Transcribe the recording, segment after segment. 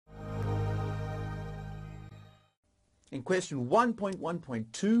In question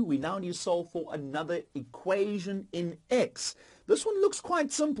 1.1.2, we now need to solve for another equation in x. This one looks quite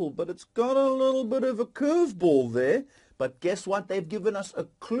simple, but it's got a little bit of a curveball there. But guess what? They've given us a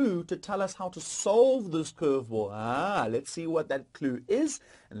clue to tell us how to solve this curveball. Let's see what that clue is,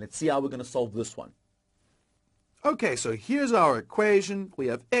 and let's see how we're going to solve this one. Okay, so here's our equation. We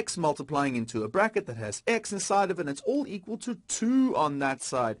have x multiplying into a bracket that has x inside of it, and it's all equal to 2 on that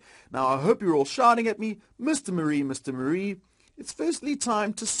side. Now, I hope you're all shouting at me, Mr. Maree, Mr. Maree. It's firstly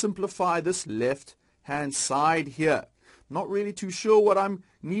time to simplify this left-hand side here. Not really too sure what I'm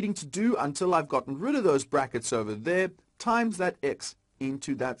needing to do until I've gotten rid of those brackets over there, times that x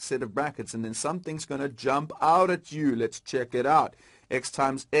into that set of brackets, and then something's going to jump out at you. Let's check it out. X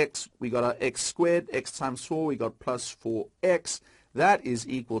times x, we got our x squared. X times 4, we got plus 4x. That is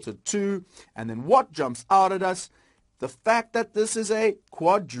equal to 2. And then what jumps out at us? The fact that this is a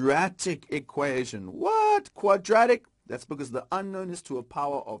quadratic equation. What? Quadratic? That's because the unknown is to a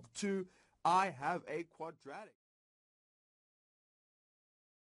power of 2. I have a quadratic.